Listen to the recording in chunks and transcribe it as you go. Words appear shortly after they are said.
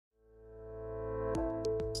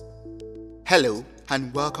Hello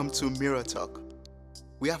and welcome to Mirror Talk.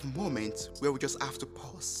 We have moments where we just have to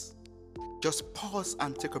pause. Just pause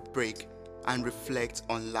and take a break and reflect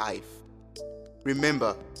on life.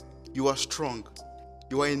 Remember, you are strong,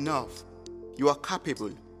 you are enough, you are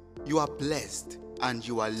capable, you are blessed, and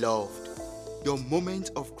you are loved. Your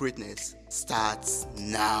moment of greatness starts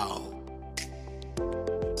now.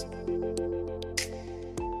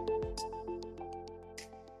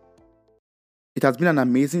 It has been an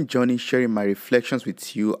amazing journey sharing my reflections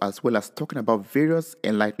with you as well as talking about various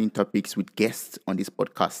enlightening topics with guests on this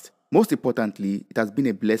podcast. Most importantly, it has been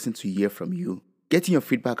a blessing to hear from you. Getting your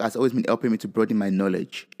feedback has always been helping me to broaden my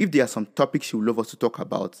knowledge. If there are some topics you would love us to talk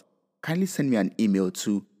about, kindly send me an email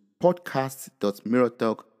to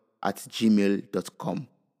podcast.mirrortalk@gmail.com.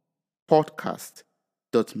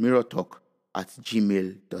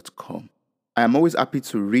 podcast.mirrortalk@gmail.com. I am always happy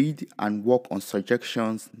to read and work on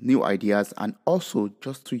suggestions, new ideas, and also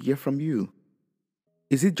just to hear from you.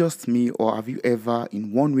 Is it just me, or have you ever,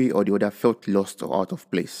 in one way or the other, felt lost or out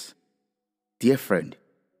of place? Dear friend,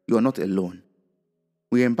 you are not alone.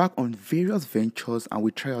 We embark on various ventures and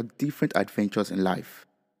we try out different adventures in life.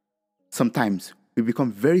 Sometimes we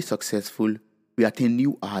become very successful, we attain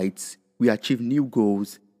new heights, we achieve new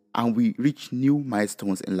goals, and we reach new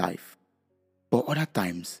milestones in life. But other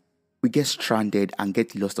times, we get stranded and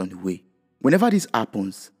get lost on the way. Whenever this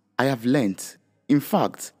happens, I have learned. In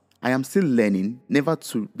fact, I am still learning never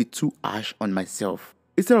to be too harsh on myself.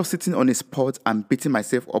 Instead of sitting on a spot and beating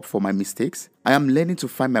myself up for my mistakes, I am learning to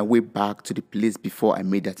find my way back to the place before I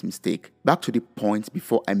made that mistake, back to the point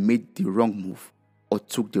before I made the wrong move or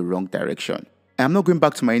took the wrong direction. I am not going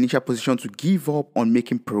back to my initial position to give up on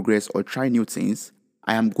making progress or try new things.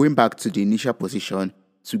 I am going back to the initial position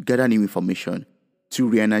to gather new information, to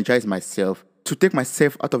re-energize myself, to take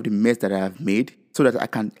myself out of the mess that I have made so that I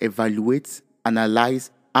can evaluate,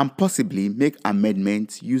 analyze, and possibly make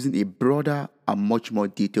amendments using a broader and much more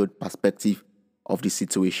detailed perspective of the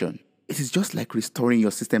situation. It is just like restoring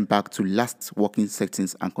your system back to last working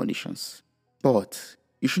settings and conditions. But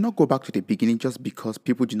you should not go back to the beginning just because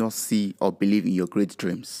people do not see or believe in your great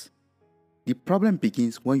dreams. The problem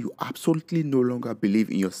begins when you absolutely no longer believe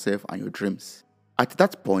in yourself and your dreams. At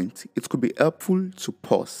that point, it could be helpful to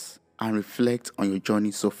pause and reflect on your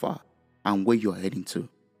journey so far and where you are heading to.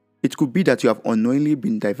 It could be that you have unknowingly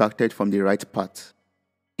been diverted from the right path.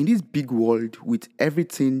 In this big world with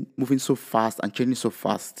everything moving so fast and changing so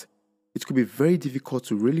fast, it could be very difficult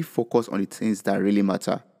to really focus on the things that really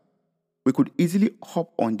matter. We could easily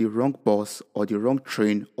hop on the wrong bus or the wrong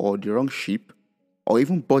train or the wrong ship or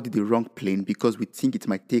even board the wrong plane because we think it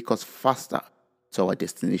might take us faster to our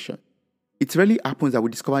destination. It rarely happens that we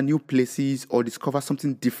discover new places or discover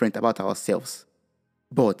something different about ourselves.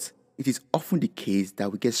 But it is often the case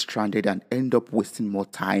that we get stranded and end up wasting more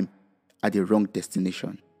time at the wrong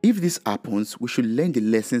destination. If this happens, we should learn the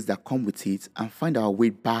lessons that come with it and find our way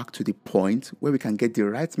back to the point where we can get the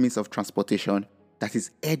right means of transportation that is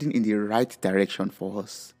heading in the right direction for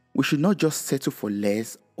us. We should not just settle for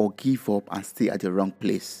less or give up and stay at the wrong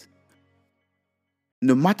place.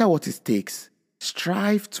 No matter what it takes,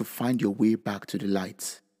 strive to find your way back to the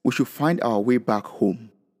light. We should find our way back home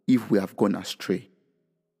if we have gone astray.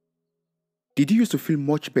 Did you used to feel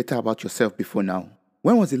much better about yourself before now?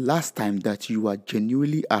 When was the last time that you were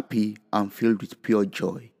genuinely happy and filled with pure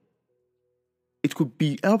joy? It could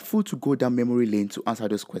be helpful to go down memory lane to answer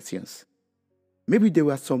those questions. Maybe there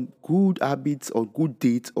were some good habits or good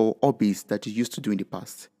deeds or hobbies that you used to do in the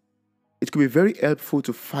past. It could be very helpful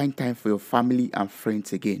to find time for your family and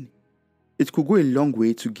friends again. It could go a long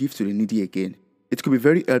way to give to the needy again. It could be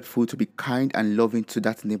very helpful to be kind and loving to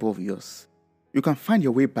that neighbor of yours. You can find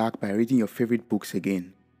your way back by reading your favorite books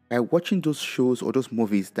again, by watching those shows or those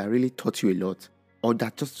movies that really taught you a lot, or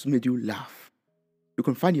that just made you laugh. You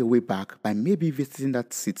can find your way back by maybe visiting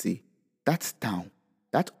that city, that town,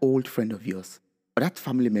 that old friend of yours, or that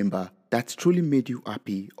family member that truly made you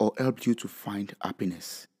happy or helped you to find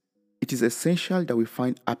happiness. It is essential that we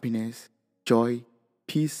find happiness, joy,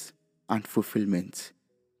 peace, and fulfillment.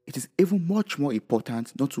 It is even much more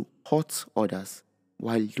important not to hurt others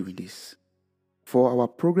while doing this. For our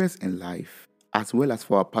progress in life, as well as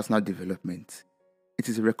for our personal development, it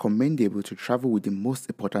is recommendable to travel with the most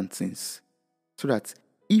important things, so that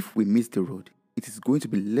if we miss the road, it is going to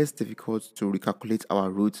be less difficult to recalculate our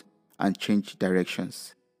route and change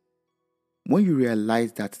directions. When you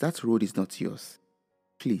realize that that road is not yours,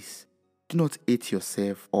 please do not hate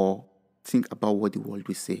yourself or think about what the world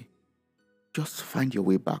will say. Just find your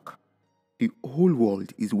way back. The whole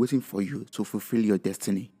world is waiting for you to fulfill your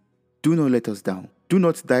destiny. Do not let us down. Do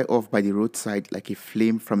not die off by the roadside like a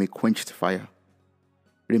flame from a quenched fire.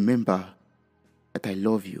 Remember, that I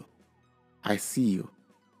love you, I see you,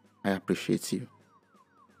 I appreciate you.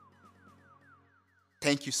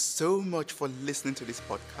 Thank you so much for listening to this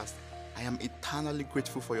podcast. I am eternally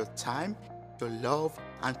grateful for your time, your love,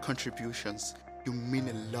 and contributions. You mean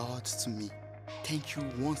a lot to me. Thank you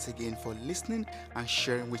once again for listening and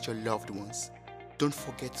sharing with your loved ones. Don't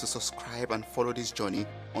forget to subscribe and follow this journey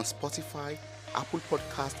on Spotify, Apple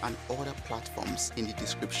Podcasts, and other platforms in the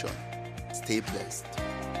description. Stay blessed.